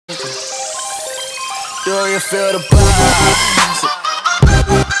Do you feel the vibes?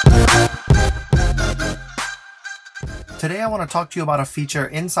 Today I want to talk to you about a feature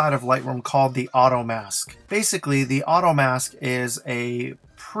inside of Lightroom called the Auto Mask. Basically, the Auto Mask is a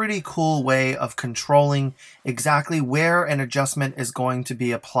pretty cool way of controlling exactly where an adjustment is going to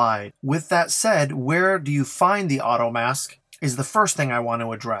be applied. With that said, where do you find the Auto Mask is the first thing I want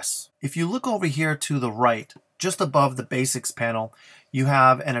to address. If you look over here to the right, just above the Basics panel, you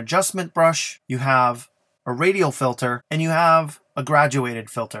have an adjustment brush, you have a radial filter, and you have a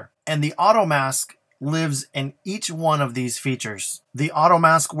graduated filter. And the Auto Mask lives in each one of these features. The Auto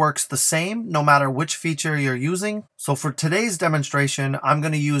Mask works the same no matter which feature you're using. So for today's demonstration, I'm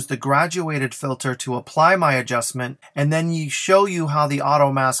going to use the graduated filter to apply my adjustment and then show you how the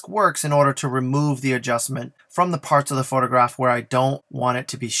Auto Mask works in order to remove the adjustment from the parts of the photograph where I don't want it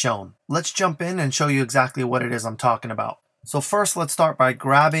to be shown. Let's jump in and show you exactly what it is I'm talking about. So first, let's start by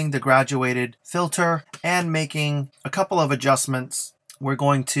grabbing the graduated filter and making a couple of adjustments. We're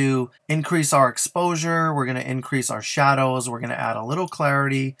going to increase our exposure, we're going to increase our shadows, we're going to add a little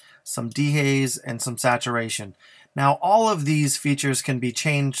clarity, some dehaze, and some saturation. Now, all of these features can be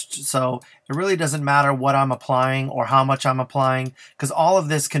changed, so it really doesn't matter what I'm applying or how much I'm applying, because all of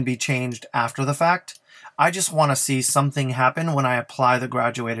this can be changed after the fact. I just want to see something happen when I apply the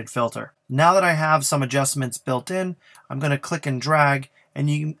graduated filter. Now that I have some adjustments built in, I'm going to click and drag, and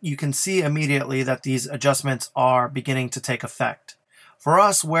you can see immediately that these adjustments are beginning to take effect. For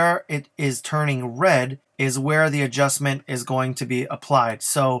us, where it is turning red is where the adjustment is going to be applied.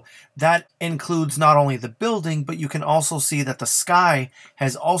 So that includes not only the building, but you can also see that the sky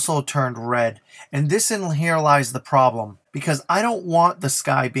has also turned red. And this in here lies the problem, because I don't want the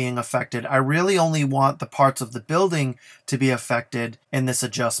sky being affected. I really only want the parts of the building to be affected in this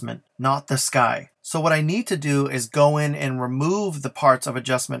adjustment, not the sky. So what I need to do is go in and remove the parts of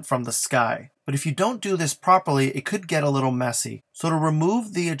adjustment from the sky. But if you don't do this properly, it could get a little messy. So to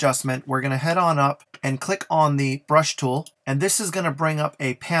remove the adjustment, we're going to head on up and click on the brush tool. And this is going to bring up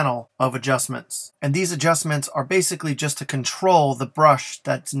a panel of adjustments. And these adjustments are basically just to control the brush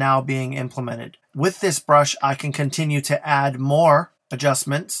that's now being implemented. With this brush, I can continue to add more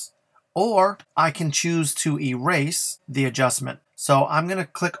adjustments, or I can choose to erase the adjustment. So I'm going to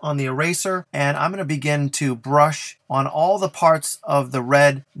click on the eraser and I'm going to begin to brush on all the parts of the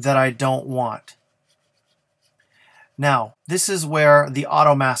red that I don't want. Now, this is where the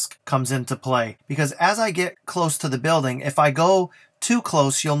Auto Mask comes into play, because as I get close to the building, if I go too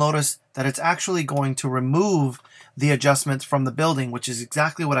close, you'll notice that it's actually going to remove the adjustments from the building, which is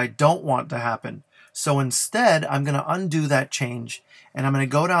exactly what I don't want to happen. So instead, I'm going to undo that change and I'm going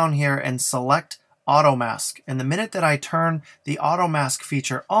to go down here and select Auto Mask. And the minute that I turn the Auto Mask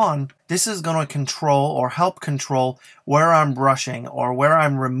feature on, this is going to control or help control where I'm brushing or where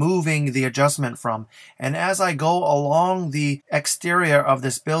I'm removing the adjustment from. And as I go along the exterior of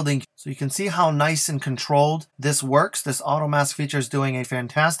this building, so you can see how nice and controlled this works. This Auto Mask feature is doing a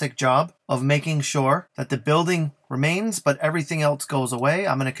fantastic job of making sure that the building remains, but everything else goes away.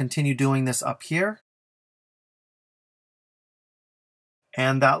 I'm going to continue doing this up here.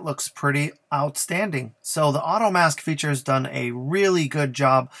 And that looks pretty outstanding. So the Auto Mask feature has done a really good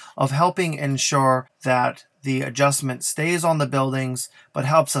job of helping ensure that the adjustment stays on the buildings, but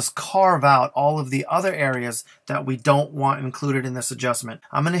helps us carve out all of the other areas that we don't want included in this adjustment.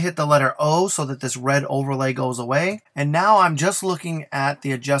 I'm going to hit the letter O so that this red overlay goes away. And now I'm just looking at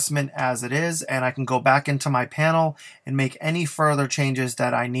the adjustment as it is, and I can go back into my panel and make any further changes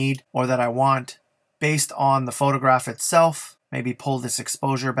that I need or that I want based on the photograph itself. Maybe pull this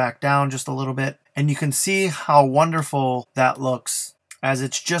exposure back down just a little bit. And you can see how wonderful that looks as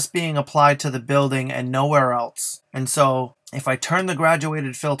it's just being applied to the building and nowhere else. And so if I turn the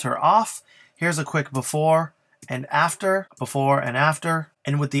graduated filter off, here's a quick before and after,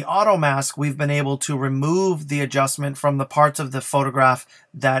 And with the Auto Mask, we've been able to remove the adjustment from the parts of the photograph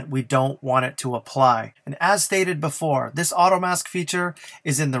that we don't want it to apply. And as stated before, this Auto Mask feature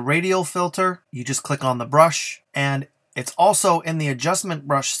is in the radial filter. You just click on the brush, and it's also in the adjustment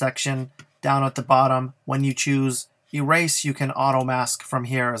brush section down at the bottom. When you choose erase, you can Auto Mask from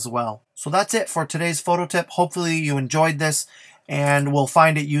here as well. So that's it for today's photo tip. Hopefully you enjoyed this and will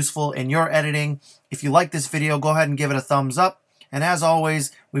find it useful in your editing. If you like this video, go ahead and give it a thumbs up. And as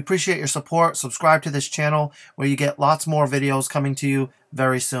always, we appreciate your support. Subscribe to this channel where you get lots more videos coming to you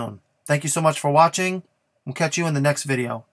very soon. Thank you so much for watching. We'll catch you in the next video.